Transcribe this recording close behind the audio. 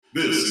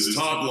This is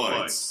Todd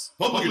Lights,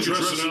 public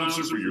address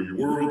announcer for your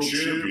world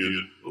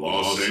champion,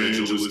 Los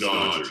Angeles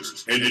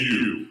Dodgers. And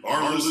you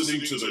are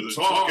listening to the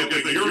Talk at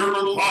the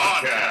Urinal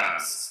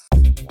Podcast.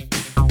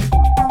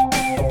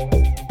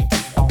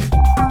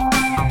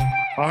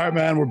 All right,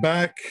 man, we're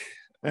back,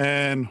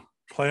 and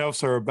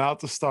playoffs are about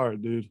to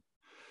start, dude.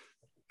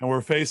 And we're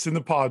facing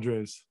the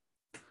Padres.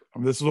 I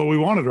mean, this is what we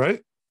wanted,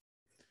 right?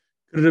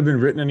 Could it have been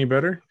written any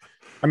better?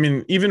 I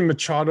mean, even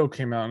Machado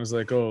came out and was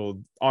like,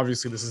 oh,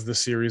 obviously this is the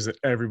series that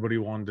everybody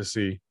wanted to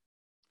see.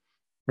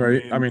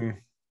 Right? I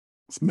mean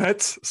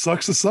Mets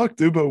sucks to suck,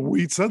 dude, but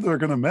we said they're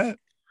going to Met.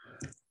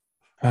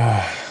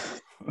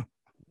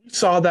 We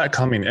saw that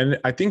coming. And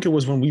I think it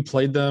was when we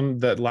played them,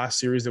 that last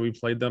series that we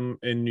played them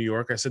in New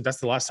York. I said,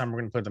 that's the last time we're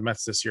going to play the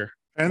Mets this year.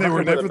 And they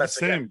were never the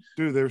same. Again.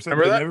 Dude, they've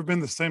never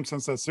been the same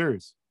since that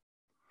series.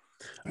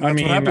 And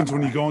that's what happens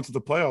when you go into the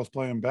playoffs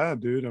playing bad,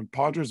 dude. And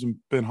Padres have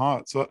been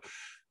hot. So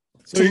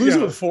to lose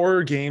with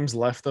 4 games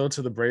left, though,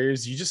 to the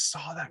Braves, you just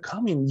saw that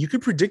coming. You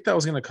could predict that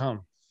was going to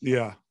come.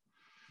 Yeah.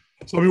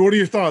 So, I mean, what are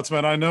your thoughts,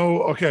 man? I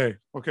know, okay.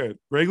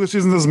 Regular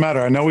season doesn't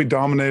matter. I know we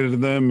dominated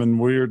them, and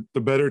we're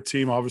the better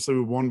team. Obviously,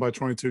 we won by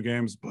 22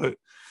 games, but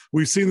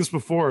we've seen this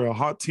before. A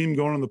hot team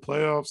going in the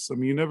playoffs. I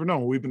mean, you never know.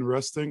 We've been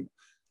resting.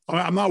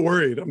 I'm not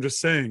worried. I'm just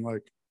saying,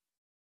 like,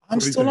 I'm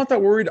still not that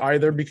worried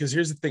either, because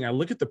here's the thing. I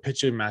look at the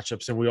pitching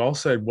matchups, and we all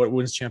said what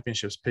wins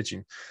championships?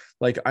 Pitching.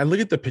 Like, I look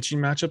at the pitching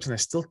matchups, and I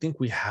still think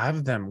we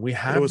have them.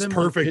 It was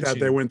perfect that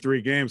they win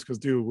 3 games because,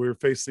 dude, we're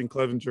facing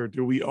Clevenger.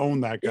 Do we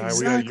own that guy?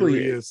 Exactly. We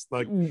got Urias.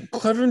 Like,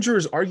 Clevenger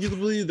is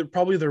arguably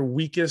probably their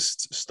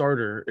weakest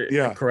starter.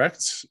 Yeah. Correct?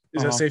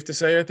 Is that safe to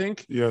say, I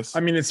think? Yes.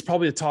 I mean, it's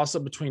probably a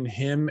toss-up between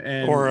him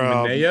and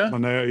Manaea.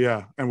 Manaea,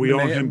 yeah. And we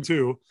own him,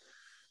 too.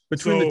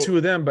 Between the two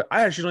of them, but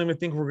I actually don't even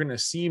think we're going to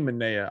see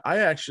Manaea.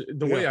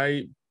 Way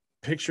I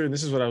picture, and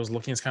this is what I was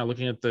looking, is kind of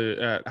looking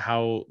at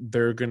how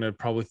they're going to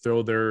probably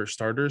throw their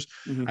starters.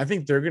 Mm-hmm. I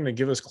think they're going to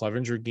give us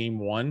Clevenger game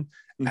 1.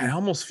 Mm-hmm. I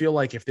almost feel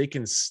like if they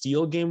can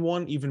steal game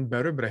 1, even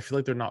better, but I feel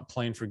like they're not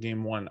playing for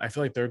game 1. I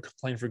feel like they're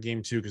playing for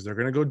game 2 because they're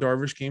going to go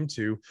Darvish game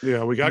 2.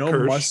 Yeah, we got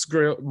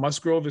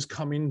Musgrove is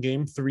coming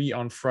game 3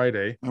 on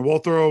Friday. And we'll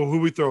throw,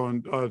 who we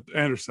throwing?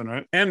 Anderson,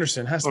 right?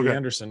 Anderson has to be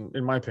Anderson,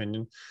 in my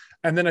opinion.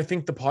 And then I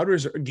think the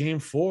Padres game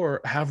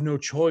 4 have no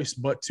choice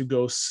but to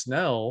go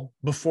Snell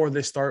before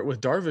they start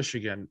with Darvish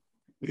again.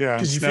 Yeah,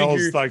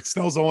 Snell's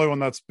the only one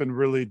that's been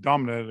really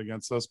dominated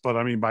against us. But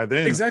I mean, by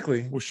then,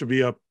 exactly, we should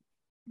be up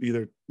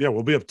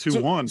we'll be up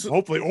 2-1,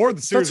 hopefully, or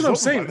the series. That's what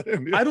I'm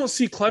saying. Yeah. I don't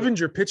see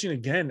Clevenger pitching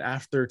again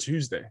after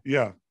Tuesday.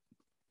 Yeah.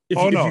 If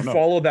you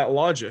follow that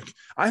logic,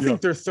 I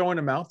think they're throwing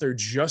him out there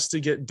just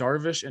to get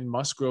Darvish and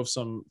Musgrove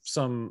some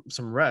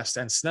rest,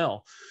 and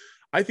Snell.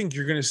 I think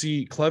you're going to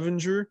see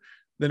Clevenger,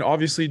 then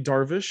obviously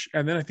Darvish,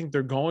 and then I think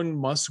they're going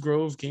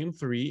Musgrove game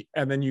 3,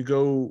 and then you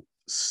go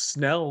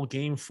Snell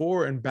game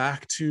 4 and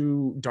back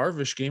to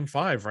Darvish game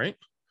 5, right?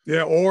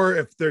 Yeah, or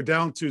if they're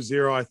down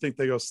 2-0, I think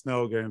they go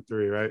Snell game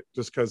 3, right?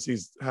 Just because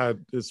he's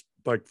had his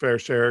fair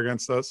share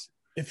against us.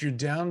 If you're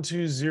down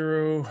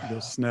 2-0, go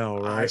Snell,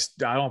 right?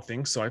 I don't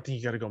think so. I think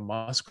you got to go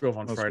Musgrove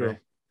on Friday.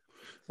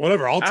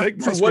 Whatever, I'll take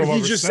Musgrove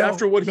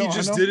after what he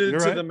just did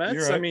to the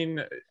Mets. Right. I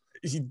mean,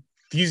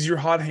 he's your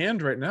hot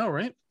hand right now,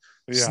 right?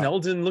 Yeah. Snell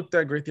didn't look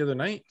that great the other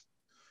night.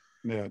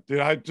 Yeah,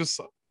 dude, this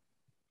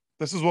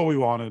is what we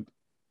wanted.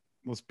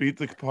 Let's beat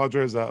the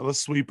Padres out.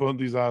 Let's sweep on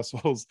these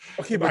assholes.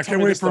 Okay, but I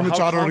can't wait for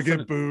Machado to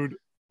get booed.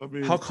 I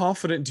mean, how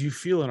confident do you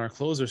feel in our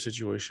closer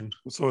situation?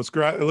 So it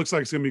looks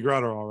like it's gonna be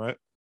Graterol, right?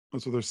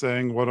 That's what they're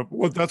saying.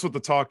 What that's what the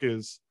talk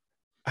is.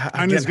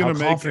 And he's gonna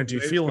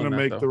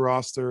make the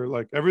roster,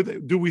 like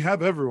everything. Do we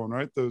have everyone,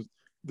 right?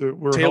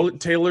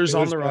 Taylor's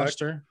on the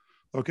roster.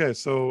 Okay,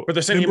 so but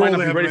they're saying he might not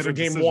be ready for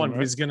game 1. Right?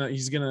 He's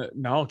gonna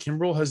no,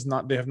 Kimbrel has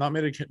not. They have not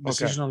made a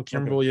decision on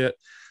Kimbrel yet.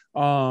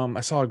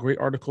 I saw a great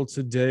article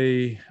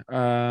today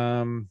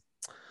that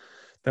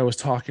was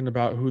talking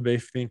about who they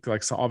think,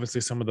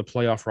 obviously some of the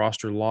playoff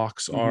roster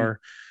locks are,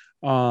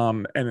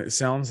 and it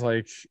sounds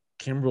like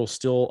Kimbrel's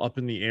still up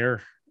in the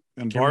air.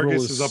 And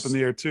Vargas is up in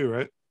the air too,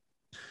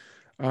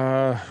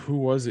 right? Who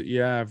was it?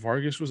 Yeah,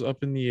 Vargas was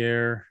up in the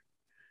air.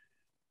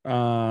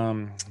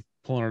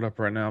 Pulling it up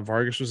right now.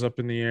 Vargas was up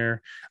in the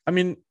air. I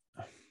mean,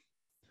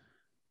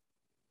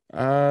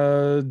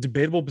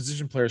 debatable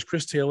position players.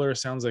 Chris Taylor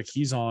sounds like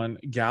he's on.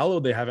 Gallo,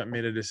 they haven't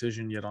made a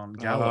decision yet on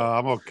Gallo.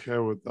 I'm okay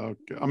with that.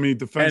 I mean,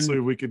 defensively,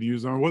 we could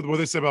use them. What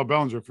they say about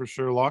Bellinger for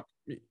sure? Lock.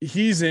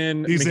 He's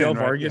in. Miguel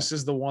Vargas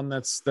is the one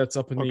that's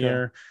up in the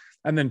air.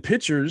 And then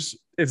pitchers,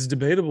 it's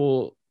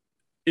debatable.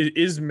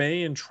 Is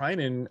May and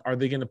Trinan, are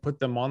they going to put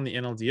them on the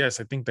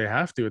NLDS? I think they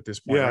have to at this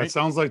point. Yeah, right? It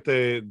sounds like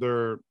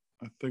they're.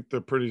 I think they're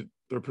pretty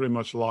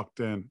much locked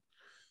in.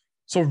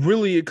 So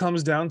really, it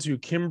comes down to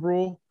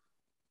Kimbrel,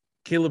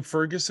 Caleb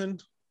Ferguson.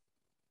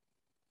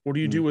 What do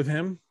you do with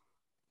him?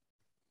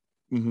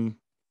 Mm-hmm.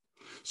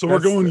 So we're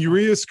going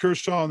Urias,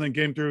 Kershaw, and then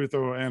game 3 we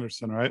throw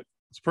Anderson, right?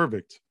 It's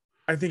perfect.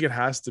 I think it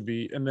has to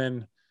be. And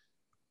then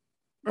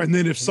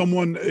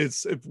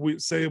if we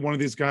say one of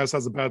these guys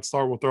has a bad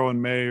start, we'll throw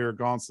in May or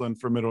Gonsolin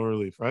for middle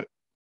relief, right?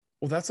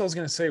 Well, that's what I was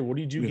gonna say. What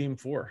do you do game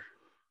 4?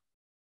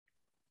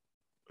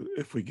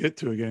 If we get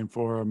to a game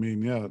 4, I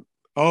mean, yeah.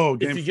 Oh,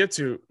 if you get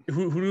to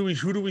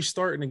who do we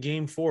start in a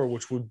game 4,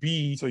 which would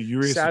be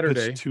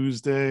Saturday,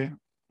 Tuesday,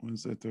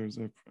 Wednesday,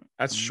 Thursday.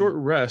 That's short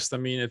rest. I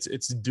mean, it's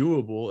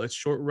doable. It's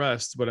short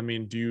rest, but I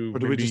mean, do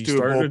we just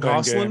start a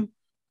Gosselin?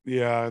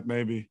 Yeah,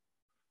 maybe.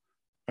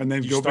 And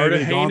then go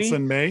maybe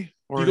Gosselin May.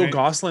 Or you go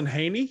Gosselin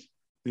Haney?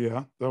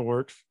 Yeah, that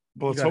works.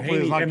 But let's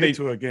hopefully it's not get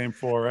to a game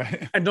 4,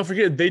 right? And don't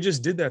forget, they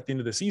just did that at the end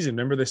of the season.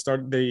 Remember,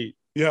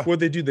 what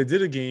they do? They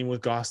did a game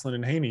with Gosselin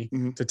and Haney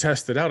to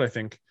test it out, I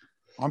think.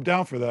 I'm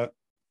down for that.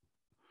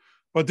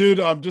 But dude,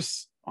 I'm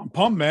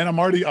pumped, man. I'm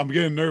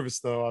getting nervous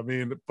though. I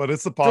mean, but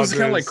it's the Padres. It's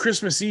kind of like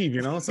Christmas Eve,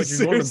 you know? It's like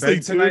you're going to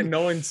bed tonight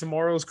knowing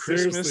tomorrow's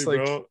Christmas.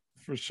 Like, bro,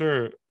 for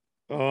sure.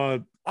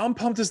 I'm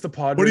pumped as the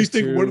Padres. What do you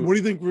think? What do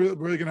you think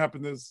really gonna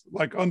happen? Is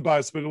like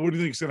unbiased, but what do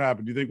you think is gonna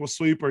happen? Do you think we'll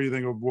sweep, or do you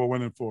think we'll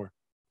win in 4?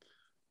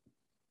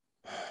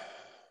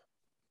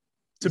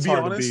 It's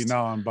hard to be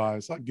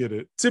non-biased. I get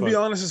it. Be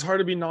honest, it's hard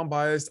to be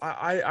non-biased.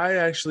 I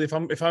actually,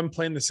 if I'm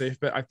playing the safe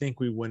bet, I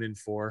think we win in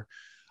 4.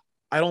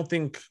 I don't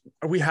think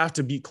we have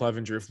to beat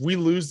Clevenger. If we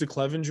lose to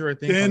Clevenger, I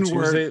think on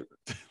Tuesday,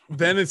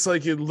 then it's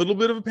like a little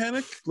bit of a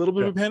panic,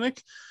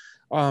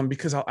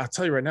 because I'll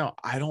tell you right now,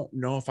 I don't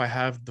know if I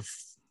have the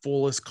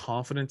fullest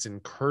confidence in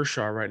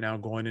Kershaw right now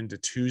going into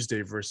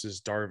Tuesday versus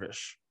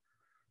Darvish.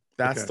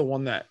 That's the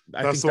one that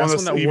that's the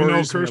one that even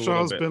though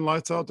Kershaw's been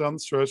lights out down the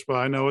stretch, but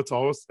I know it's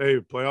always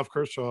playoff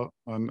Kershaw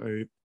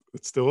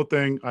it's still a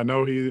thing. I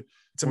know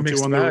it's a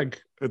mixed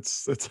bag.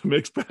 It's a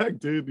mixed bag,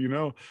 dude. You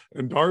know,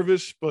 and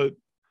Darvish, but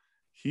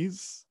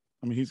he's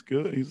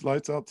good. He's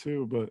lights out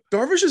too. But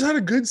Darvish has had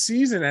a good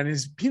season, and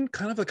he's been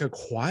kind of like a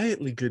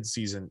quietly good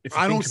season.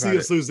 I don't see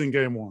us losing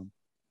game 1.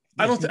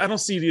 I don't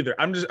see it either.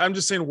 I'm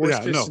just saying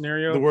worst case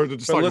scenario.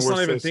 Let's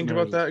not even think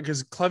about that,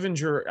 because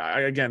Clevenger,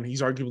 again,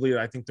 he's arguably,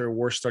 I think, their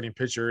worst starting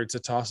pitcher. It's a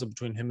toss up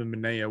between him and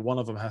Manaea. One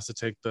of them has to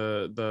take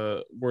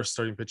the worst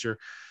starting pitcher.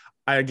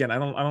 I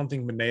don't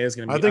think Manaea is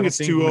going to be. I think it's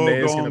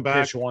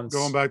 2-0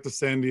 going back to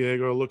San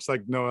Diego. It looks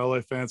like no LA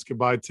fans can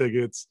buy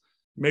tickets.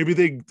 Maybe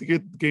they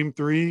get game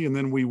 3 and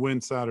then we win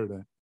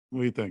Saturday. What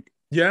do you think?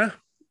 Yeah,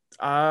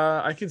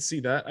 I can see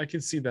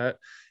that.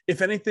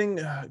 If anything,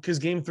 because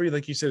game 3,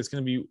 like you said, it's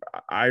going to be.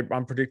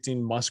 I'm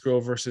predicting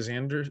Musgrove versus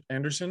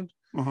Anderson.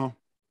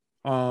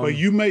 But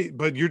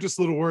you're just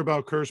a little worried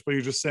about Kersh. But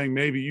you're just saying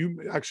maybe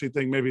you actually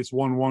think maybe it's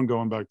 1-1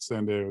 going back to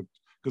San Diego,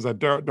 because that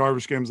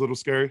Darvish game is a little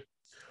scary.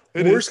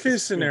 Worst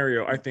case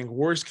scenario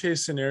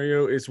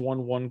is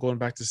 1-1 going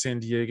back to San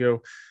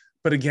Diego.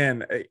 But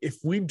again, if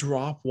we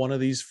drop one of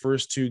these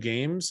first 2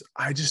 games,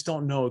 I just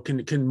don't know.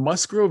 Can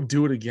Musgrove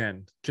do it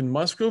again? Can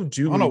Musgrove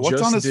do? I don't know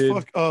what's on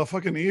his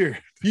fucking ear.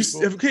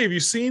 Have you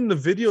seen the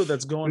video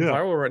that's going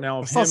viral right now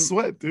of him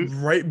sweat, dude?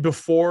 Right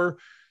before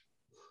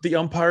the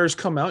umpires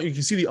come out, you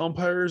can see the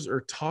umpires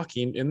are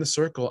talking in the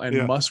circle,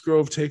 and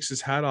Musgrove takes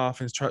his hat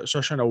off and starts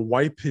trying to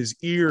wipe his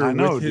ear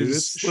with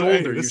his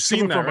shoulder. You've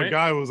seen that, right? A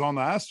guy who was on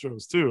the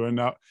Astros too, and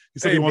now he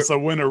said he wants to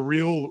win a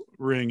real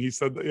ring. He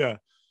said that,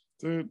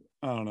 dude.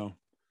 I don't know.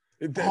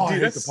 I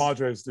hate the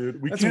Padres,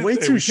 dude. That's way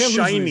too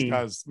shiny.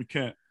 Guys. We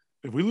can't.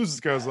 If we lose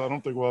these guys, I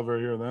don't think we'll ever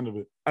hear the end of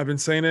it. I've been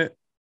saying it.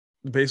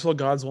 The baseball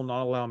gods will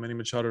not allow Manny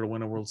Machado to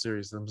win a World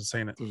Series. I'm just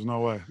saying it. There's no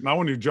way. Not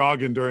when you're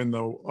jogging during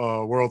the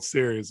World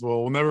Series.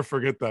 Well, we'll never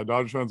forget that.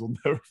 Dodgers fans will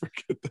never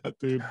forget that,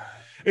 dude.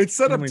 It's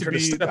set up to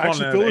be.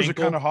 Actually, Phillies are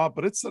kind of hot,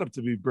 but it's set up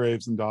to be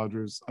Braves and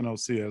Dodgers. I know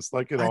CS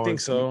like it. I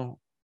think so.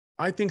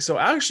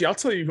 Actually, I'll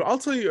tell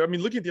you. I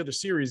mean, look at the other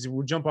series.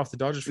 We'll jump off the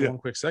Dodgers for one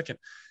quick second.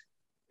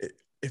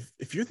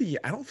 If you're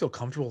I don't feel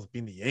comfortable with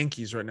being the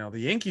Yankees right now. The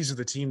Yankees are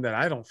the team that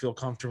I don't feel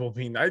comfortable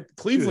being.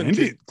 Cleveland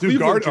can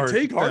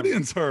take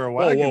Guardians them. Are a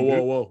wagon,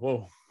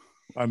 whoa.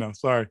 I know.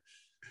 Sorry.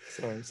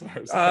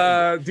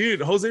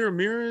 Dude, Jose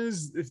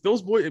Ramirez. If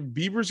those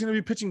Bieber's going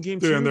to be pitching game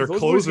 2, and their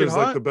closer is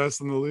like the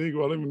best in the league.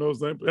 Well, I don't even know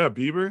his name. Yeah,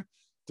 Bieber.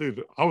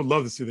 Dude, I would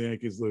love to see the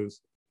Yankees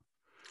lose.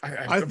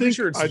 I think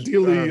sure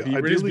ideally,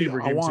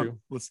 I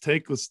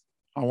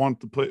want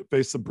to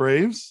face the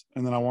Braves,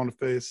 and then I want to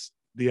face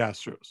the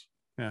Astros.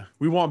 Yeah,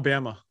 we want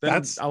Bama.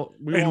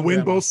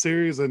 Win both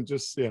series, and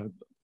just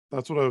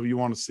that's what you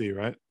want to see,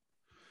 right?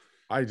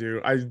 I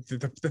do.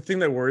 The thing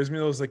that worries me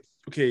though is like,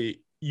 okay,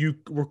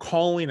 we're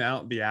calling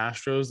out the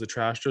Astros, the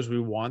Trastros.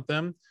 We want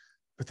them,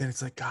 but then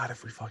it's like, God,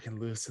 if we fucking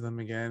lose to them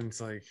again,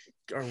 it's like,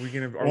 are we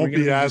gonna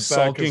be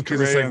sulking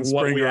because it's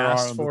like what we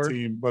asked for? The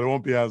team, but it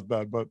won't be as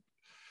bad. But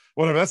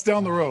whatever, that's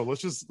down the road.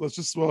 Let's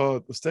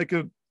take care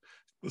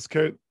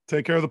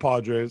of the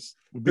Padres.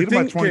 We beat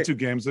them by 22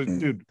 games,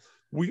 dude.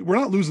 We're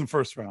not losing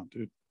first round,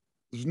 dude.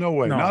 There's no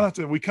way. Not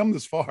after we come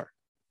this far.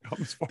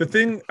 The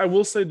thing I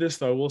will say this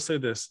though,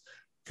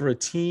 for a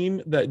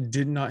team that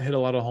did not hit a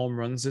lot of home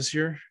runs this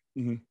year,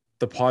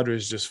 the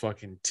Padres just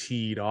fucking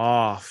teed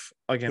off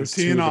against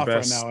three of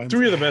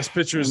the best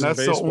pitchers in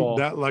baseball.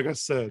 Like I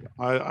said,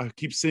 I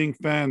keep seeing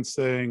fans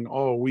saying,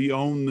 "Oh, we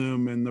own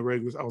them in the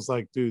regulars." I was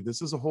like, "Dude,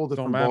 this is a whole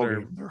different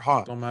ballgame. They're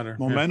hot. Don't matter.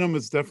 Momentum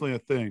is definitely a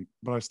thing,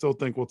 but I still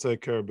think we'll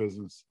take care of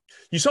business."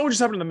 You saw what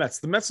just happened to the Mets.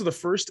 The Mets are the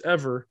first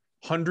ever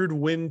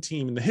 100-win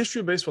team in the history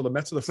of baseball. The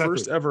Mets are the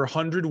first ever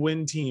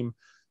 100-win team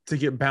to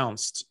get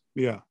bounced.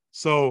 Yeah.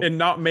 So and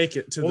not make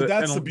it to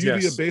that's the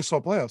beauty of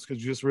baseball playoffs,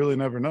 because you just really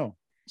never know.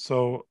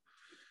 So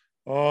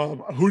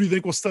who do you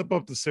think will step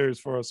up the series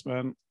for us,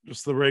 man?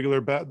 Just the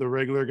regular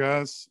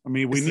guys. I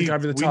mean, we need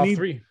the top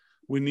three.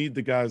 We need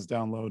the guys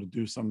down low to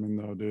do something,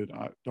 though, dude.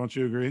 Don't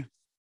you agree?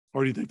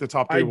 Or do you think the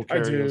top three will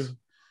carry us?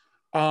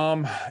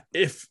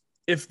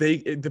 If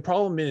the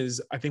problem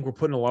is, I think we're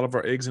putting a lot of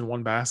our eggs in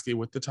one basket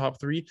with the top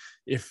three.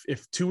 If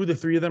two of the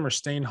three of them are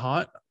staying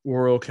hot,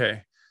 we're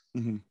okay.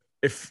 Mm-hmm.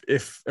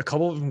 If a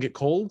couple of them get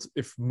cold,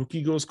 if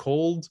Mookie goes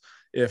cold,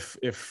 if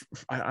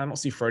I don't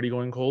see Freddie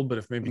going cold, but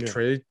if maybe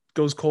Trey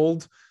goes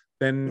cold,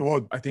 then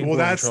I think we're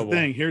that's in trouble. The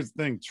thing. Here's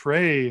the thing.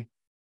 Trey,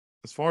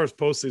 as far as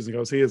postseason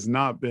goes, he has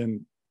not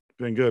been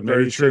good.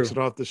 Maybe he shakes it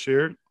off this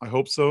year. I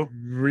hope so.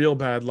 Real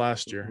bad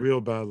last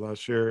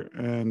year.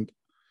 And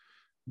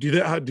do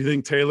you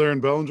think Taylor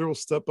and Bellinger will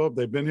step up?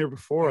 They've been here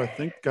before. I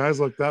think guys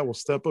like that will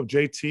step up.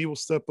 JT will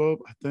step up,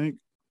 I think.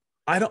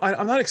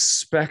 I'm not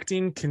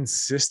expecting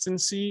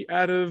consistency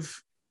out of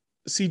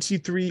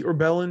CT3 or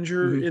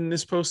Bellinger in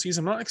this postseason.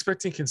 I'm not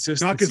expecting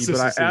consistency,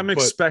 but I am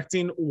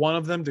expecting one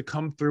of them to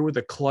come through with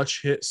a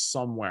clutch hit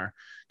somewhere,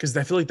 because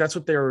I feel like that's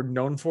what they're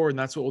known for, and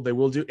that's what they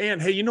will do. And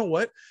hey, you know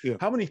what? Yeah.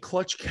 How many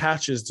clutch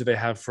catches do they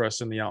have for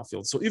us in the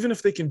outfield? So even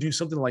if they can do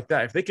something like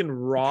that, if they can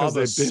rob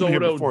a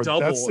Soto double,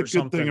 that's the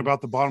good thing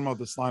about the bottom of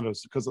this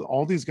lineup, because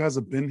all these guys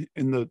have been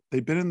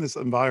they've been in this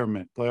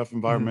playoff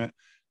environment,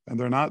 and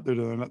they're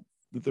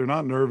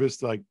not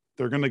nervous. Like,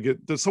 they're going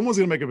to someone's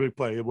going to make a big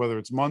play, whether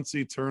it's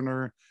Muncy,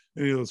 Turner,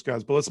 any of those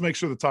guys. But let's make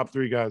sure the top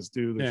three guys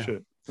do the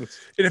shit. And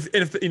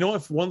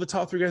if one of the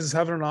top three guys is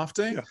having an off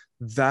day,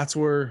 that's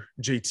where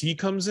JT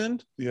comes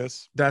in.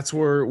 Yes. That's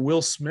where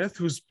Will Smith,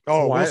 who's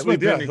quietly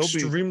been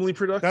extremely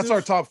productive. That's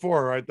our top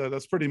four, right?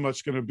 That's pretty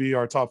much going to be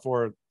our top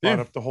four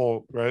lineup, the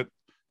whole, right?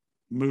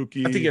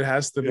 Mookie. I think it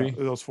has to be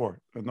those four,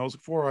 and those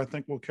four I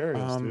think will carry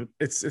us, dude.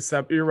 It's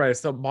that, you're right. It's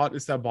that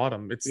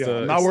bottom. It's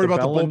I'm not worried about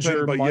Bellinger, the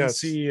bullpen, but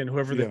Muncy, and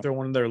whoever they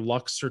throw in there,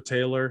 Lux or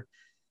Taylor.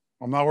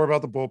 I'm not worried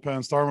about the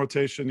bullpen. Star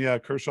rotation,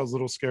 Kershaw's a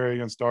little scary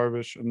against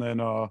Darvish, and then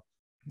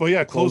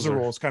but closer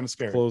role is kind of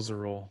scary. Closer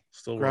role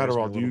still.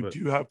 Gratterall, do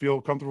you feel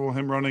comfortable with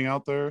him running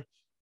out there?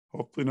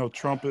 Hopefully, no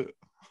trumpet.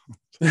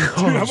 Dude,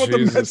 how about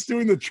the Mets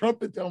doing the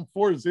trumpet down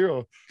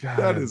 4-0?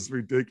 That is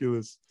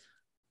ridiculous.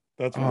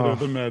 That's why they're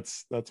the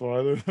Mets. That's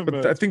why they're the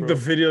Mets. I think the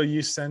video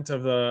you sent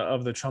of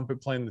the trumpet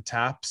playing the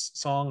Taps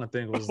song, I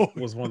think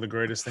was one of the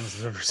greatest things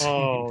I've ever seen.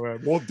 Oh man,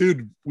 well,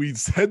 dude, we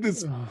said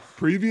this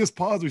previous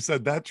pause. We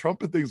said that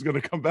trumpet thing's gonna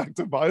come back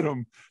to bite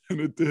them,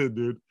 and it did,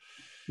 dude.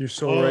 You're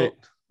so right.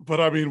 But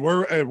I mean,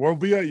 we'll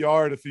be at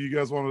Yard if you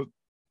guys want to.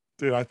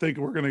 Dude, I think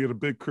we're gonna get a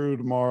big crew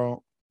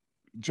tomorrow.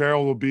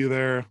 Gerald will be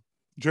there.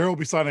 Gerald will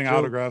be signing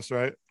autographs,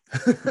 right?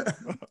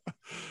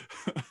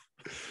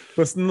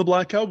 Listen to the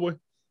Black Cowboy.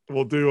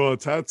 We'll do a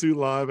tattoo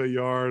live at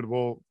Yard.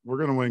 Well, we're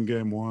gonna win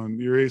game one.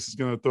 Your ace is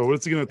gonna throw.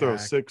 What's he gonna throw?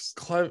 6.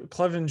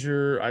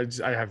 Clevenger.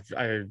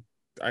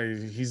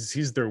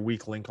 He's their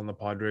weak link on the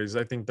Padres.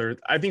 I think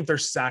they're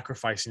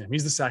sacrificing him.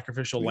 He's the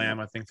sacrificial lamb,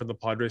 I think, for the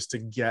Padres to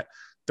get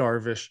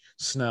Darvish,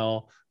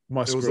 Snell,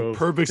 Musgrove. It was a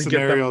perfect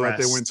scenario that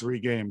they win 3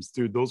 games,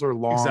 dude. Those are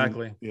long.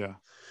 Exactly. Yeah.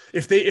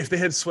 If they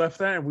had swept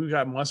that and we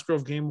got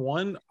Musgrove game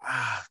 1,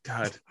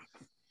 God.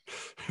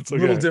 It's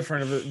okay. a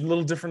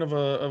little different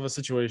of a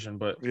situation,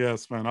 but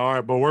yes, man. All right,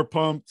 but we're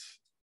pumped.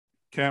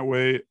 Can't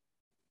wait.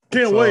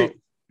 Can't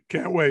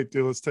wait,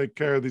 dude. Let's take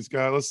care of these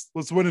guys.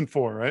 Let's win in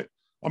 4, right?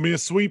 I mean, a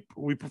sweep.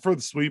 We prefer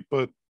the sweep,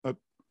 but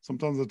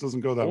sometimes it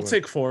doesn't go that way. We'll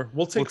take 4.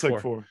 We'll take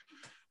 4.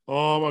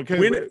 Okay.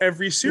 Win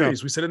every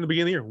series. We said in the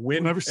beginning of the year,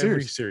 win every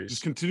series.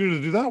 Just continue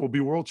to do that. We'll be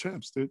world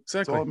champs, dude.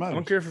 Exactly. I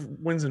don't care if it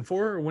wins in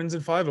 4 or wins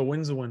in 5. A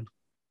win's a win.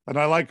 And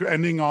I like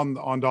ending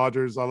on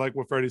Dodgers. I like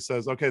what Freddie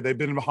says. Okay, they've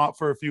been hot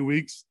for a few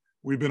weeks.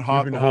 We've been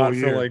hot the whole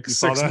year. For like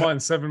 6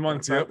 months, 7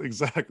 months. Yep.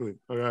 Exactly.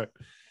 All right.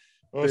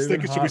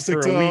 Should we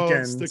stick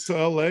to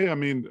LA? I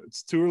mean,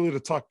 it's too early to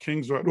talk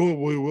Kings, right? Oh,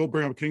 we will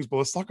bring up Kings, but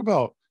let's talk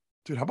about,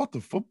 dude, how about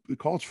the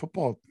college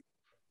football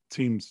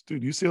teams?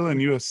 Dude, UCLA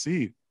and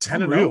USC.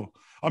 10-0.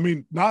 I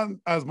mean, not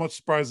as much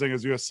surprising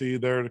as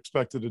USC. They're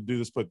expected to do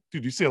this, but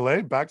dude,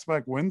 UCLA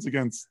back-to-back wins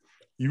against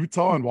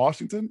Utah and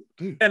Washington,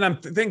 dude. And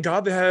thank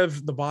God they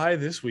have the bye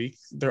this week.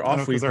 They're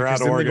off week because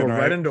then they go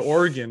right into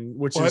Oregon,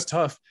 which is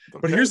tough.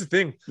 But here's the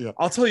thing. Yeah.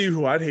 I'll tell you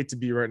who I'd hate to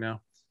be right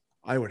now.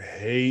 I would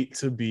hate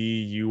to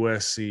be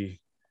USC.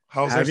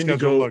 How's their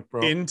schedule look,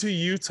 bro? Into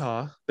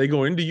Utah. They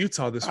go into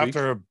Utah this week.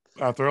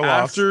 After a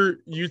loss. After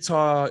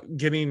Utah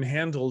getting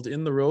handled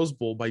in the Rose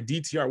Bowl by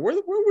DTR.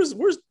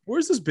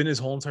 Where's this been his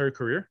whole entire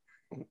career?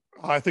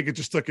 I think it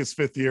just took his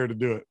 5th year to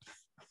do it.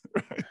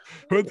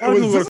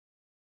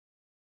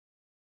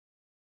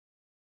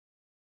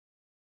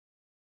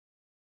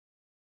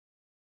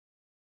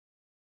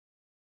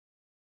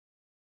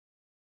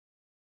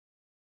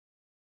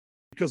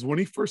 Because when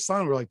he first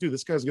signed, we're like, dude,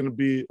 this guy's going to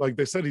be, like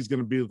they said, he's going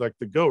to be like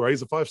the GOAT, right?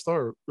 He's a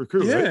 5-star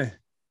recruit, right?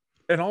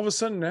 And all of a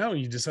sudden now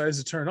he decides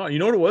to turn on. You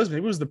know what it was?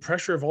 Maybe it was the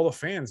pressure of all the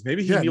fans.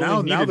 Maybe he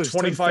only needed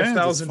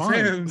 25,000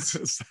 fans.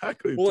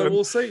 Exactly. Well, I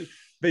will say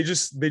they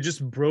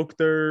just broke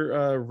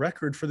their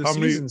record for the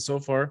season so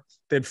far.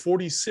 They had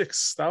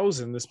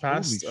 46,000 this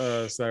past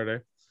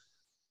Saturday.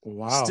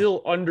 Wow.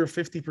 Still under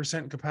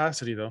 50%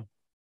 capacity though.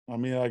 I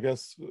mean, I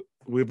guess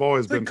we've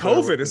always been like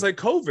COVID. It's like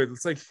COVID.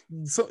 It's like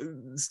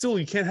still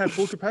you can't have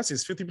full capacity.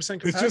 It's 50%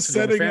 capacity. It's just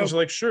setting fans are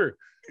like, sure.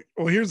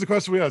 Well, here's the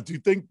question we have. Do you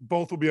think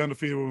both will be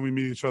undefeated when we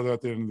meet each other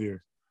at the end of the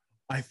year?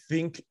 I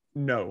think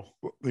no.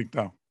 I think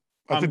no.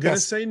 I'm going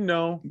to say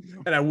no.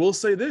 And I will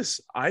say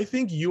this. I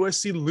think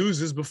USC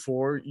loses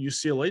before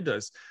UCLA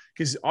does.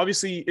 Because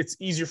obviously it's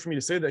easier for me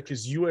to say that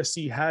because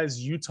USC has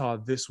Utah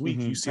this week.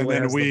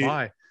 UCLA has the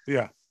bye.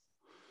 Yeah.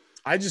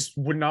 I just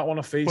would not want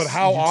to face But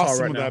how Utah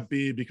awesome would that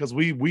be? Because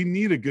we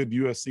need a good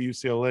USC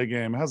UCLA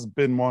game. It hasn't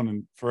been one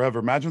in forever.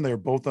 Imagine they were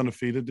both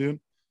undefeated, dude.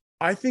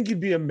 I think it'd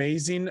be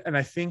amazing. And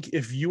I think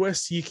if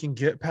USC can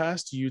get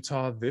past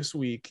Utah this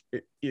week,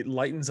 it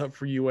lightens up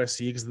for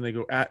USC because then they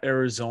go at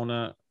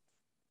Arizona.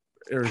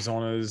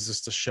 Arizona is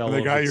just a shell.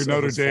 They got your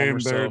Notre Dame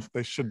there.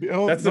 They should be.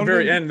 Oh, that's the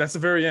very end. That's the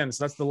very end.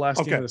 So that's the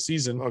last game of the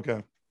season.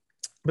 Okay.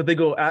 But they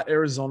go at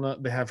Arizona.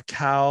 They have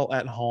Cal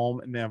at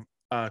home, and they have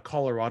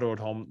Colorado at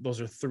home. Those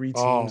are three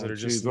teams that are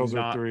just those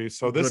not are three.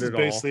 So this is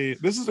basically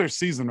this is their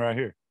season right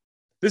here.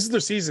 This is their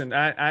season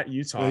at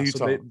Utah. Utah.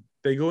 So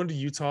they go into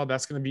Utah.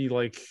 That's going to be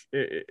like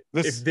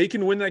if they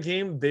can win that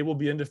game, they will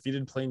be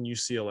undefeated playing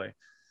UCLA.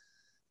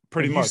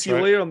 Pretty much.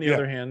 UCLA, right? on the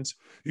other hand,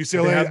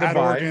 UCLA at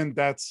Oregon.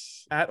 They're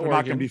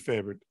not going to be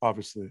favored.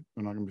 Obviously,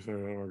 they're not going to be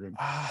favored at Oregon.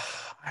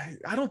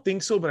 I don't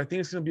think so, but I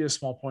think it's going to be a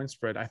small point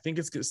spread. I think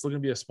it's still going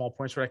to be a small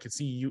point spread. I could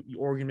see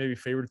Oregon maybe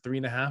favored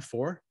 3.5,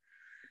 4.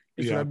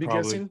 If I'd be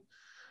guessing.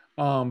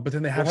 But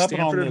then they have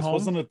Stanford at home.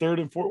 Wasn't it 3rd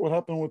and 4th? What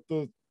happened with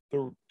the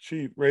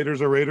cheat?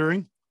 Raiders are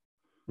raidering.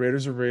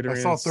 Raiders are raidering. I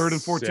saw 3rd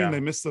and 14. Yeah. They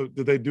missed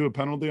did they do a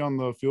penalty on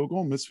the field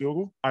goal? Missed field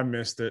goal? I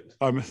missed it.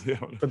 Yeah.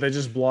 But they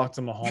just blocked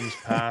a Mahomes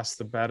pass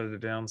that batted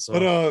it down. So,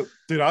 but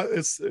dude,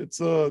 it's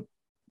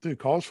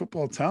college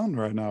football town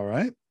right now,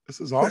 right? This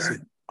is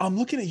awesome. I'm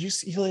looking at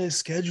UCLA's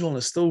schedule and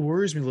it still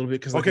worries me a little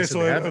bit because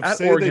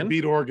they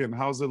beat Oregon,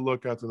 how's it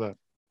look after that?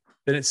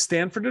 Then it's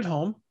Stanford at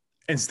home.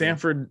 And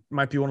Stanford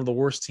might be one of the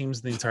worst teams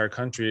in the entire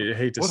country. I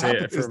hate to say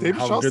it from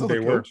how good they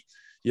were.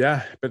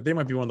 Yeah, but they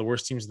might be one of the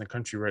worst teams in the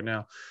country right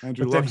now.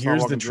 But then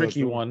here's the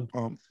tricky one.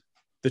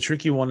 The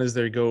tricky one is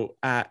they go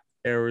at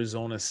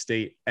Arizona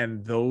State,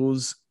 and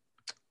those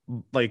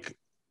like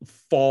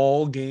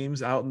fall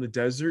games out in the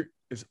desert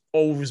has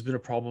always been a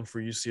problem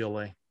for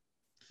UCLA.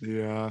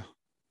 Yeah.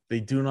 They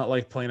do not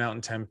like playing out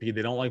in Tempe.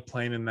 They don't like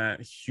playing in that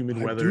humid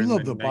weather. I do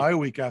love the bye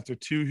week after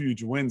 2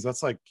 huge wins.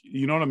 That's like,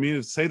 you know what I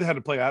mean? Say they had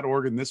to play at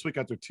Oregon this week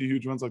after 2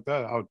 huge wins like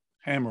that, I would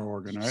hammer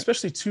Oregon, right?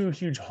 Especially 2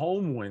 huge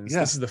home wins. Yeah.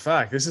 This is the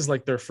fact. This is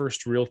like their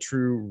first real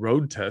true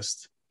road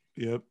test.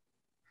 Yep.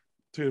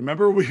 Dude,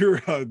 remember we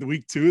were the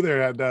week 2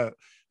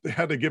 they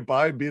had to get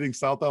by beating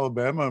South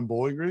Alabama and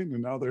Bowling Green,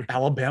 and now they're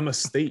Alabama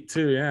State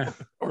too, yeah.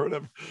 Or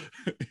whatever.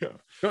 Yeah.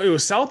 No, it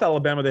was South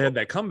Alabama. They had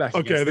that comeback.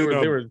 Okay, they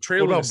were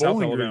trailing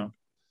South Alabama.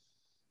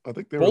 I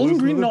think they were Bowling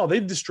Green. No, they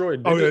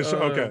destroyed.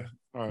 Okay.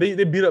 All right.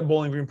 They beat up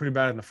Bowling Green pretty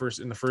bad in the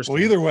first. Well,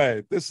 game. Either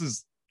way,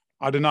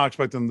 I did not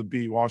expect them to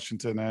beat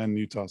Washington and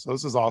Utah. So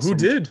this is awesome. Who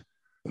did?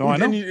 No, I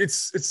know. It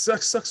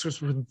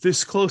sucks. We're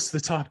this close to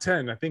the top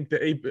 10. I think the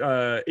AP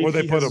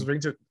they put has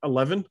ranked at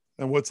 11.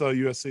 And what's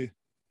USC?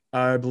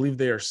 I believe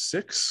they are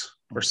 6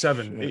 or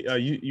 7.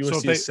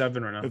 USC is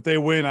 7 right now. If they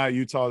win at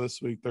Utah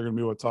this week, they're going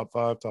to be top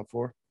 5, top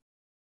 4.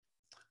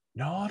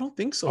 No, I don't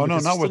think so. Oh no,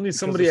 not with. Need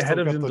somebody ahead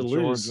of them to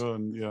lose.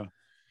 Yeah.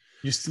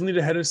 You still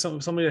need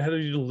somebody ahead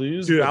of you to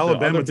lose. Dude,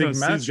 Alabama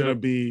Tennessee is going to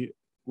be.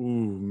 Ooh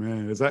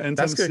man, is that in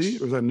Tennessee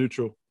or is that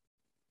neutral?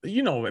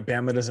 You know,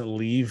 Bama doesn't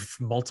leave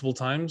multiple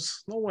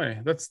times. No way.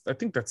 I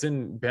think that's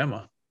in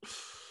Bama.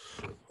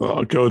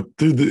 Oh, dude.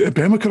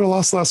 Bama could have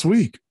lost last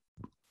week.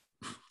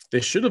 They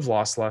should have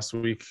lost last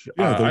week.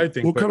 Yeah, I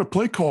think. What kind of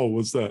play call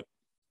was that?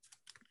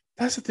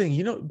 That's the thing.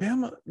 You know,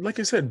 Bama. Like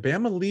I said,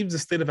 Bama leaves the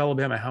state of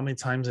Alabama how many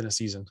times in a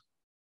season?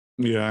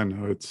 Yeah, I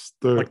know. It's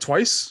like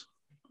twice.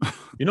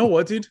 You know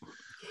what, dude?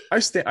 I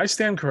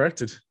stand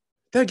corrected.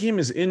 That game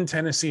is in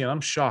Tennessee, and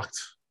I'm shocked.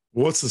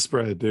 What's the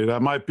spread, dude?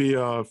 That might be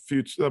a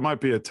future. That might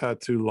be a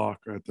tattoo lock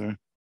right there.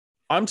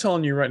 I'm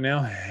telling you right now,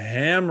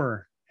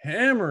 hammer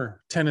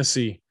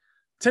Tennessee.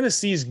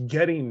 Tennessee's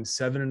getting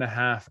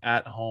 7.5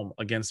 at home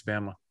against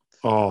Bama.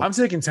 Oh, I'm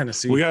taking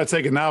Tennessee. We gotta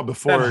take it now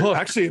before.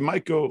 Actually, it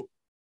might go.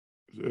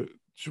 Do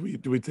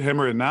we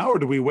hammer it now, or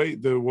do we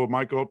wait? Will it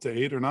might go up to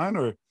 8 or 9,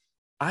 or?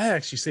 I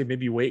actually say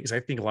maybe wait because I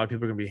think a lot of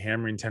people are going to be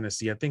hammering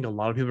Tennessee. I think a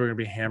lot of people are going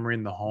to be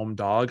hammering the home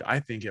dog. I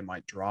think it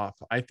might drop.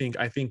 I think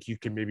you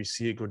can maybe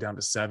see it go down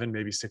to 7,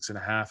 maybe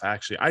 6.5.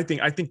 Actually, I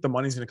think the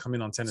money's going to come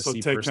in on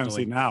Tennessee. So take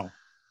Tennessee now,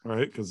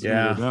 right? Because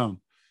you're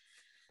down.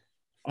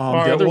 The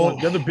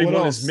other big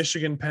one is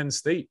Michigan Penn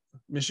State.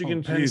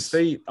 Penn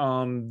State.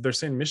 They're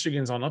saying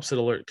Michigan's on upset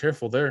alert.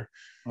 Careful there.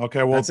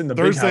 Okay, well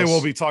Thursday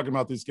we'll be talking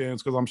about these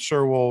games because I'm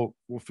sure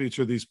we'll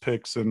feature these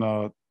picks and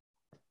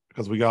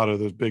because we got it.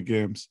 There's big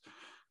games.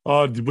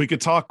 We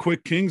could talk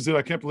quick Kings, dude.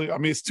 I can't believe. I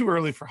mean, it's too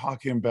early for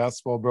hockey and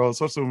basketball, bro.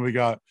 Especially when we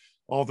got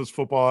all this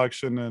football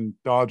action and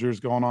Dodgers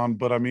going on.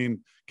 But I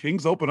mean,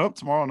 Kings open up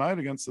tomorrow night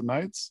against the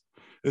Knights.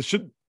 It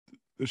should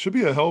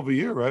be a hell of a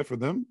year, right, for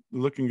them.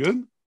 They're looking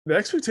good. The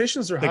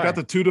expectations are high. They got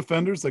the 2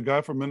 defenders, the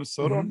guy from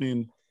Minnesota. Mm-hmm. I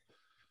mean,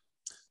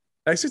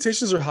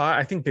 expectations are high.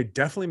 I think they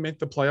definitely make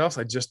the playoffs.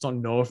 I just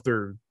don't know if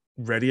they're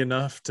ready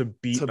enough to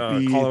beat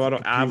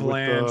Colorado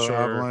Avalanche or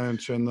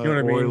Avalanche and the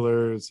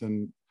Oilers.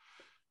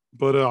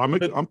 But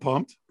I'm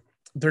pumped.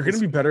 They're going to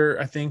be better.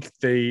 I think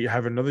they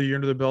have another year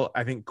under the belt.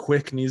 I think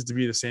Quick needs to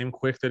be the same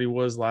Quick that he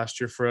was last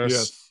year for us.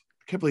 Yes.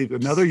 I can't believe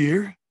another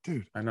year,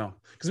 dude. I know.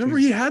 Because remember,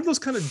 he had those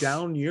kind of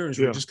down years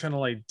where he just kind of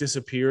like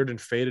disappeared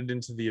and faded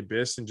into the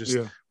abyss and just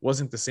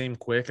wasn't the same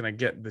Quick. And I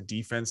get the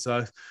defense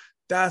sucks.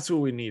 That's what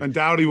we need. And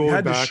Doughty will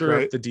be back,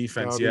 right? The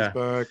defense, Doughty's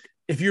back.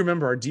 If you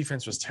remember, our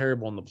defense was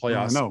terrible in the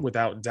playoffs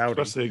without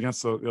Doughty. Especially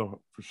against for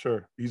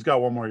sure. He's got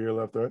one more year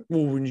left, right?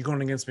 Well, when you're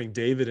going against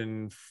McDavid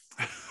and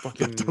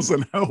fucking that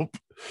doesn't help.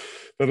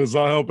 That does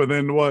not help. And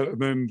then what? And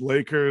then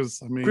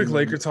Lakers. I mean, quick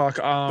Laker talk.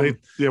 What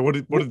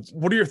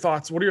are your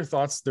thoughts? What are your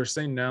thoughts? They're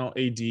saying now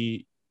AD.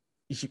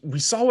 We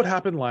saw what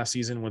happened last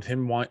season with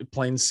him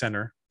playing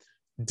center.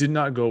 Did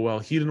not go well.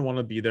 He didn't want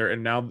to be there,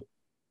 and now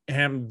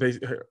Ham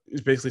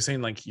is basically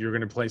saying like you're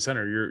going to play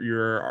center.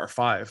 You're our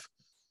 5.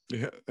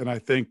 Yeah, and I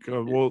think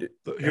have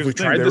we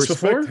tried this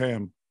before?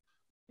 Him.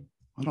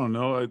 I don't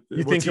know.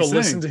 You think he'll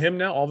listen to him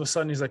now? All of a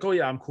sudden, he's like, "Oh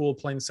yeah, I'm cool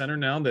playing center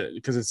now." That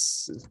because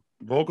it's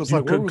Vogel's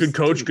like good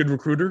coach, good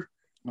recruiter.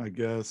 I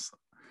guess.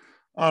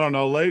 I don't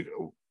know.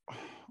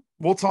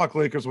 We'll talk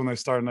Lakers when they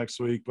start next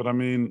week, but I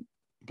mean,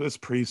 it's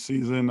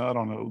preseason. I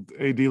don't know.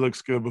 AD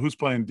looks good, but who's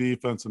playing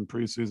defense in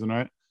preseason,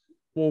 right?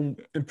 Well,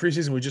 in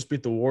preseason, we just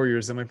beat the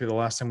Warriors. That might be the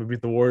last time we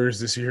beat the Warriors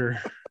this year.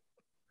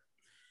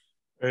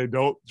 Hey,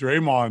 don't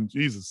Draymond,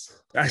 Jesus!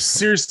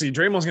 Seriously,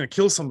 Draymond's gonna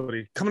kill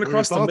somebody coming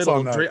across the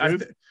middle.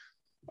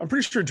 I'm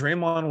pretty sure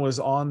Draymond was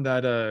on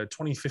that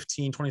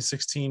 2015,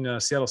 2016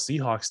 Seattle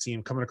Seahawks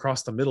team coming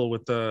across the middle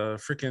with the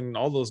freaking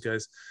all those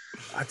guys.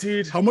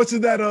 Dude, how much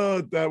did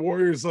that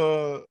Warriors?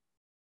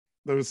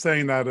 They was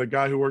saying that a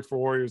guy who worked for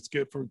Warriors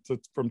get from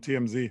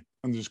TMZ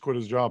and just quit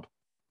his job.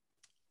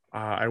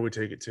 I would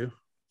take it too.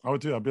 I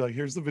would too. I'd be like,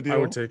 here's the video. I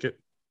would take it.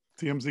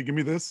 TMZ, give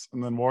me this,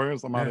 and then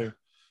Warriors, I'm out of here.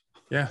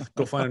 Yeah,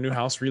 go find a new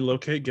house,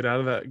 relocate, get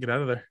out of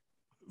there.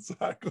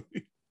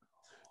 Exactly.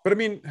 But I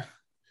mean,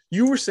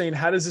 you were saying,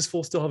 how does this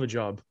fool still have a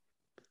job?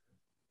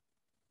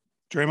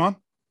 Draymond?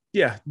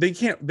 Yeah, they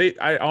can't.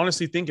 I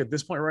honestly think at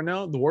this point right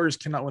now, the Warriors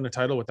cannot win a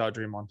title without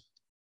Draymond.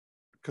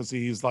 Because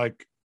he's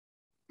like,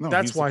 no,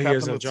 that's why he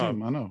has a job.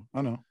 Team. I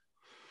know.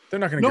 They're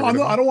not going to. No,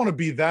 I don't want to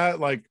be that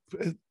like,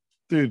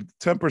 dude.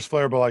 Tempers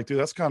flare, but like,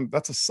 dude,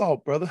 that's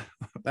assault, brother.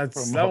 That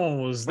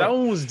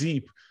one was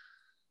deep.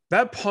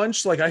 That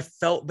punch, like I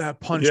felt that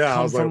punch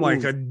come from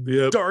like a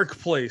dark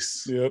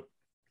place. Yep.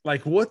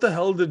 Like what the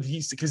hell did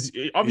he? Because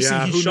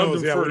obviously he shoved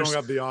him first. We don't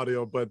have the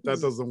audio, but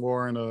that doesn't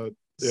warrant a.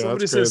 Yeah,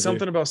 somebody says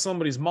something about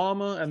somebody's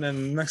mama, and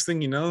then next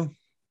thing you know,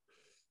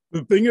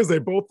 the thing is, they're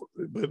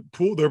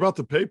about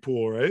to pay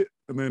Poole, right?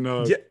 And then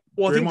yeah.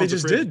 Well, I think they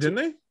just did, didn't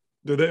they?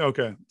 Did they?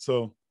 Okay,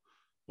 so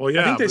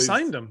yeah, I think they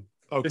signed him.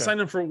 Okay. They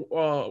signed him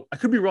for. I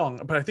could be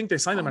wrong, but I think they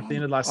signed him at the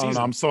end of last season.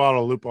 I'm so out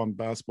of loop on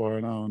basketball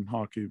right now and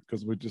hockey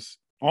because we just.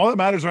 All that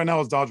matters right now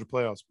is Dodger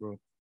playoffs, bro.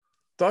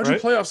 Dodger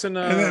playoffs and the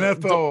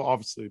NFL,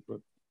 obviously, but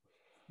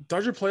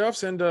Dodger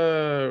playoffs and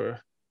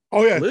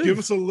Live. Give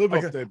us a live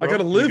update. Bro. I got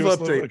a live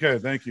update. Okay,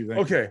 thank you.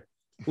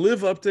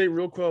 Live update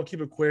real quick. I'll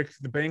keep it quick.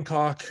 The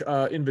Bangkok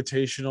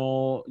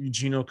Invitational,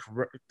 Eugenio,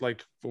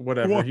 like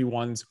whatever he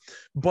won,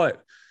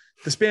 but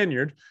the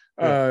Spaniard,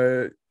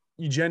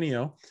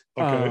 Eugenio.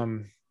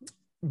 Okay.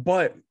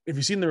 But if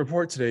you've seen the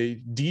report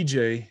today,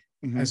 DJ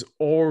has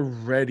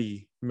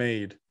already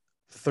made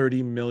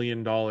 $30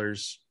 million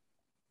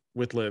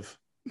with Live.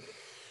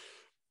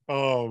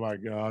 Oh my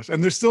gosh.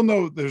 And there's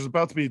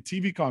about to be a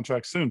TV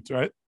contract soon,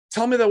 right?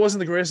 Tell me that wasn't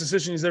the greatest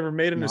decision he's ever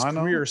made in his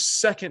career,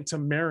 second to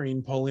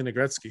marrying Paulina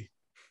Gretzky.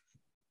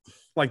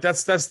 Like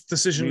that's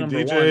decision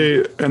number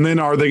DJ, one. And then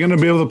are they going to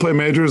be able to play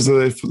majors?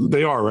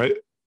 They are, right?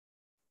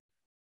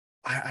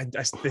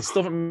 They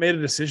still haven't made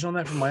a decision on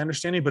that from my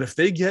understanding, but if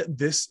they get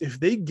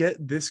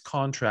this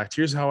contract,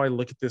 here's how I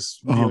look at this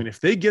viewing. If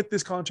they get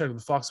this contract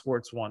with Fox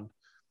Sports 1,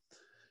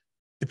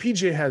 the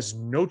PGA has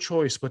no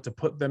choice but to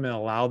put them and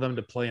allow them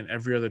to play in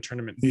every other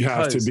tournament. You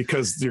have to,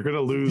 because you're going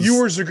to lose.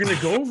 Viewers are going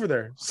to go over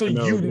there. So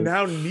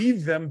now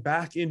need them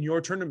back in your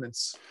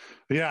tournaments.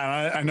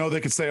 Yeah, I know they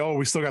could say, "Oh,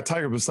 we still got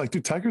Tiger," but it's like,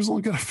 dude, Tiger's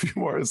only got a few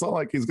more. It's not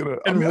like he's gonna.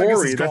 And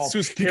Rory, that's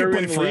who's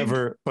carrying the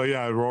forever. league. But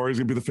yeah, Rory's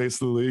gonna be the face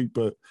of the league.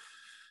 But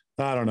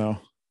I don't know.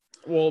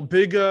 Well,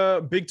 big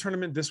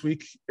tournament this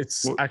week.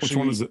 It's actually which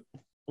one is it?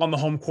 On the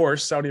home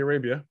course, Saudi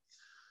Arabia.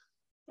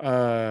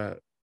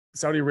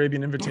 Saudi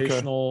Arabian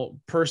Invitational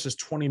purse is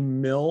 20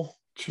 mil.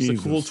 Jesus. It's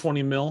a cool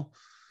 20 mil.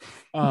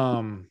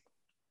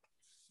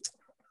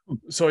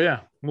 So yeah,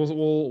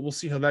 we'll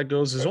see how that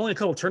goes. There's only a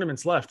couple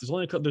tournaments left.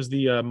 There's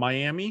the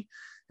Miami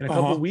in a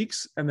couple of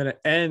weeks, and then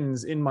it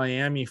ends in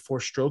Miami for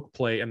stroke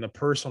play, and the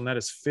purse on that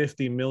is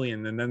 $50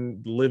 million, and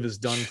then LIV is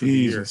done for the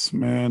year. Jesus,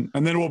 man.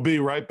 And then we'll be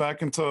right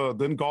back into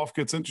then golf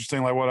gets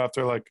interesting. Like what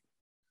after like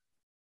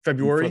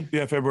February?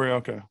 Yeah, February.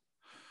 Okay.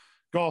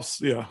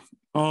 Golf's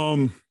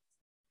anything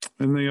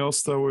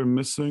else that we're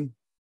missing?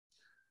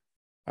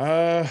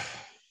 Any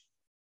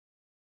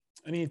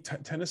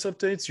tennis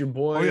updates? Your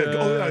boy.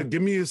 Oh yeah.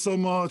 Give me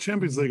some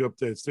Champions League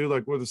updates, dude.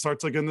 Like what it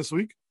starts again this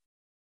week?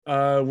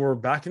 We're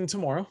back in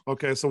tomorrow.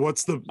 Okay, so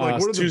what's the what are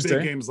the Tuesday.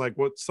 big games like?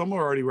 What some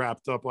are already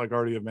wrapped up, like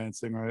already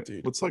advancing, right?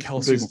 Dude, what's like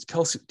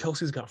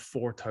Kelsey's got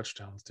 4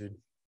 touchdowns, dude.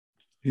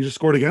 He just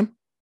scored again?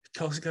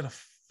 Kelsey got a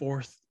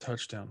 4th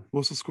touchdown.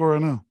 What's the score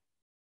right now?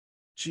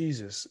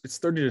 Jesus, it's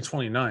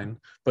 30-29,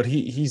 but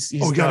he's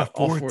got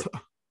all 4.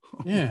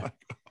 Yeah.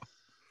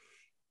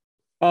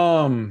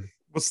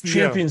 What's the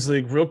Champions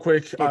League, real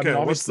quick? Okay,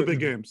 what's the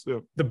big games? Yeah.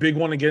 The big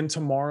one again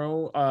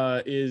tomorrow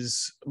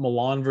is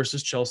Milan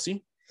versus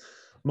Chelsea.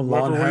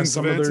 Milan has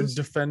some of their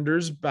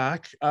defenders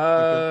back.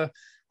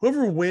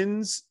 Whoever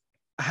wins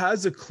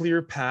has a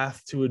clear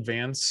path to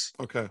advance.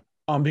 Okay.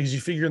 Because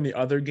you figure in the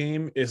other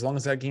game, as long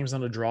as that game's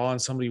not a draw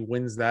and somebody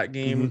wins that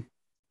game,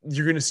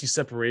 you're going to see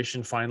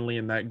separation finally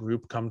in that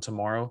group come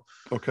tomorrow.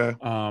 Okay.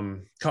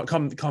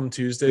 Come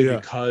Tuesday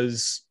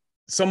because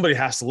somebody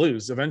has to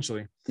lose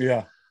eventually.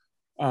 Yeah.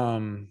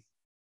 And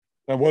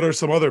what are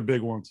some other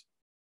big ones?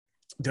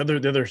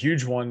 The other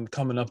huge one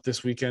coming up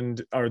this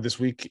weekend or this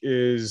week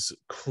is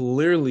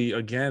clearly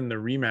again the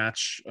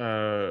rematch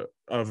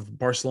of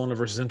Barcelona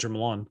versus Inter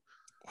Milan.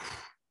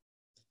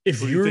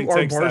 If you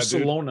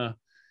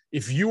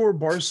are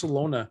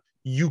Barcelona,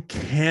 you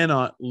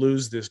cannot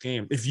lose this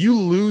game. If you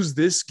lose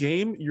this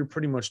game, you're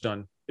pretty much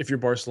done. If you're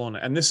Barcelona,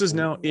 and this is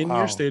now in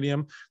your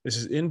stadium, this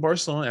is in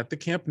Barcelona at the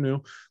Camp Nou.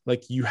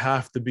 Like you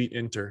have to beat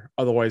Inter,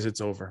 otherwise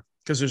it's over.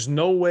 Because there's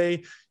no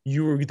way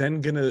you are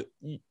then gonna.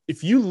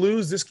 If you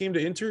lose this game to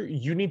Inter,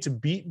 you need to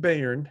beat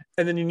Bayern,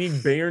 and then you need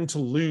Bayern to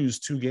lose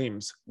 2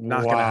 games.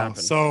 Not gonna happen.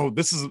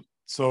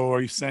 So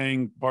are you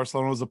saying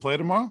Barcelona is a play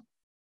tomorrow?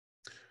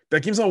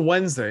 That game's on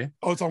Wednesday.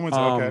 Oh, it's on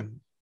Wednesday. Okay.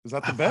 Is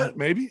that the bet?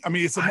 Maybe. I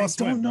mean, it's a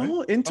must win. I don't know.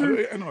 Right?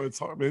 Inter. I know it's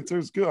hard.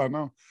 Inter's good. I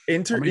know.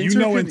 Inter. I mean,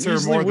 Inter Inter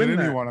more than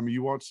that. anyone. I mean,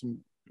 you watch some.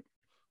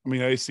 I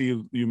mean, I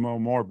see you know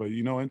more, but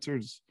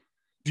Inter's.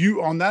 Do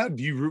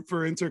you root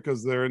for Inter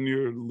because they're in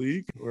your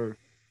league, or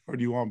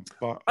do you want?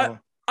 I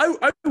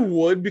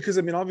would, because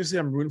I mean, obviously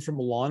I'm rooting for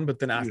Milan, but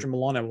then after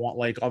Milan, I want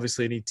like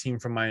obviously any team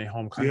from my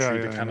home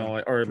country to kind of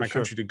like, or my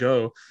country to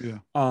go. Yeah.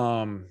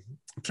 I'm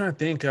trying to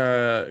think.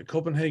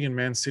 Copenhagen,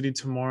 Man City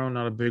tomorrow,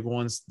 not a big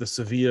one. The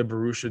Sevilla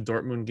Borussia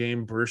Dortmund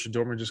game. Borussia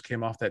Dortmund just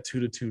came off that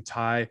 2-2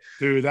 tie.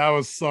 Dude, that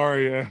was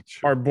sorry.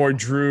 Our boy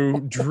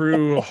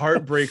Drew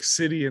heartbreak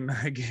City in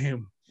that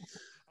game.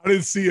 I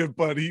didn't see it,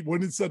 but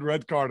when it said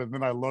red card, and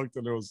then I looked,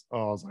 and I was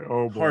like,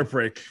 oh boy,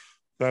 heartbreak.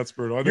 That's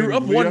brutal. You're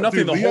up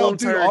 1-0 the whole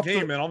entire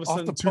game, and all of a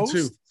sudden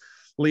 2-2.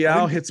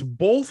 Leao hits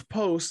both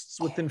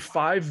posts within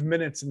 5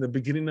 minutes in the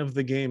beginning of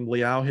the game.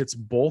 Leao hits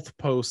both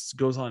posts,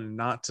 goes on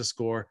not to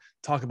score.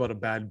 Talk about a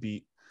bad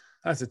beat.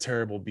 That's a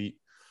terrible beat.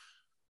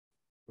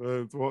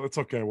 Well, it's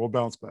okay. We'll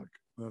bounce back.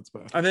 That's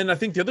bad. And then I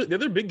think the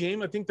other big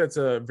game, I think that's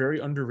a very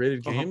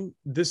underrated game.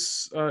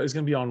 This is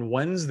going to be on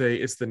Wednesday.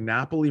 It's the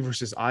Napoli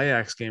versus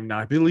Ajax game. Now,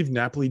 I believe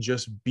Napoli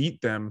just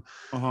beat them.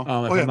 If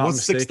I'm not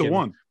mistaken.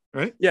 6-1,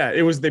 right? Yeah,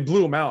 it was. They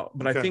blew them out.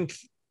 But I think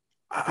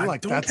I feel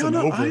like that's an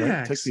over,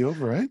 right? Take the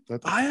over, right?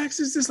 Ajax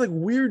is this like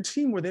weird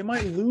team where they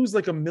might lose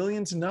like 1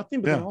 million to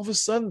nothing, but then all of a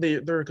sudden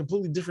they're a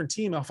completely different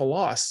team off a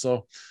loss.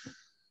 So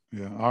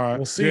yeah, all right.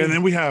 We'll see. Yeah, and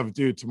then we have,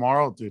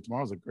 tomorrow's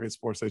a great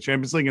sports day.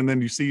 Champions League, and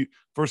then you see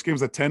first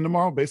game's at 10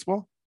 tomorrow,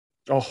 baseball.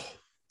 Oh,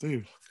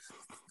 dude.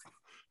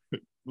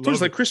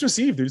 It's like Christmas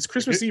Eve, dude. It's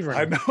Christmas Eve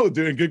right now. I know,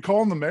 dude. Good call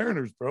on the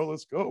Mariners, bro.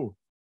 Let's go.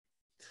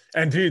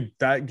 And dude,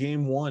 that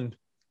game 1.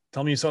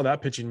 Tell me you saw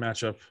that pitching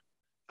matchup.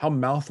 How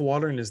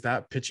mouthwatering is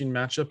that pitching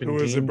matchup in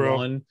game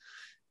 1?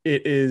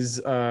 It is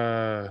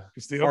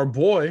our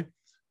boy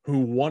who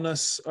won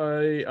us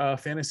a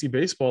fantasy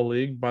baseball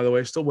league. By the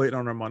way, still waiting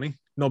on our money.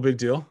 No big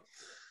deal.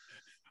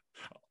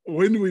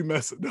 When do we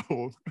mess it?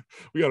 No,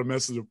 we got to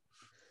message him.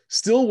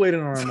 Still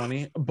waiting on our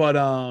money, but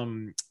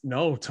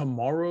no.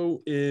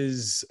 Tomorrow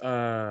is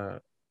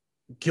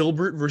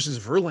Gilbert versus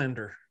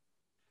Verlander.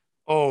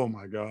 Oh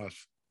my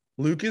gosh.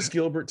 Lucas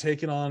Gilbert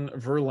taking on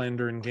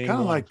Verlander in game 1.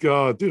 Kind of like,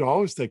 dude, I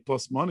always take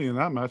plus money in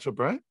that matchup,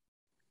 right?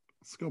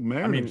 Let's go,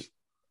 Mariners. I mean,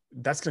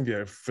 that's going to be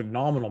a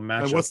phenomenal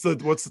matchup.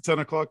 And what's the 10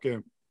 o'clock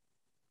game?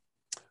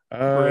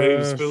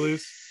 Braves,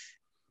 Phillies?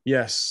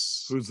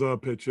 Yes. Who's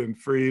pitching?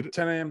 Fried?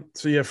 10 a.m.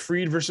 So you have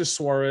Fried versus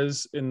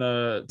Suarez in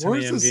the 10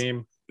 a.m.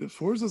 game.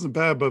 Suarez isn't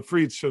bad, but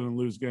Fried shouldn't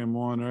lose game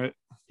 1, right?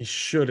 He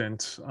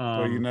shouldn't.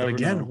 But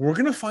again, know. We're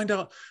gonna find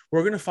out.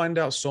 We're gonna find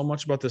out so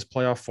much about this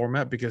playoff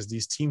format because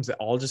these teams that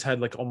all just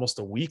had like almost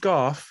a week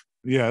off.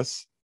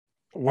 Yes.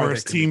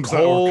 Whereas teams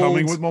that are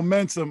coming with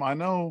momentum. I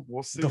know.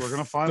 We'll see. We're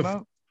gonna find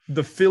out.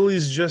 The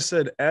Phillies just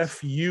said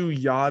F you,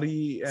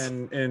 Yachty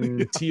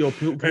and Tio.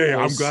 Hey,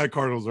 I'm glad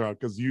Cardinals are out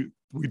because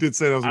we did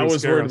say that was. I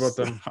was worried about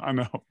them. I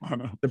know.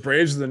 The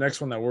Braves are the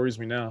next one that worries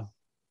me now.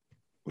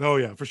 Oh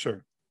yeah, for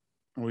sure.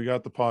 And we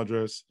got the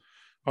Padres.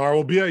 All right,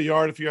 we'll be at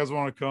Yard if you guys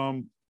want to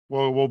come.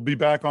 Well, we'll be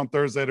back on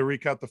Thursday to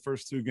recap the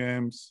first 2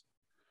 games.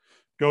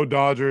 Go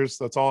Dodgers.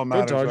 That's all that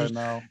matters right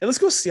now. And let's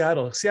go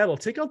Seattle. Seattle,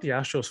 take out the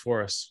Astros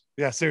for us.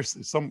 Yeah,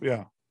 seriously.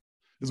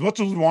 As much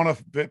as we want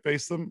to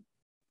face them,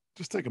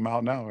 just take them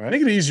out now, right?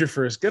 Make it easier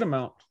for us. Get them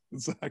out.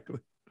 Exactly.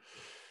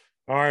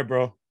 All right,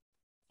 bro.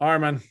 All right,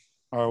 man.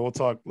 All right, we'll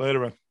talk later,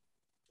 man.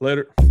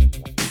 Later.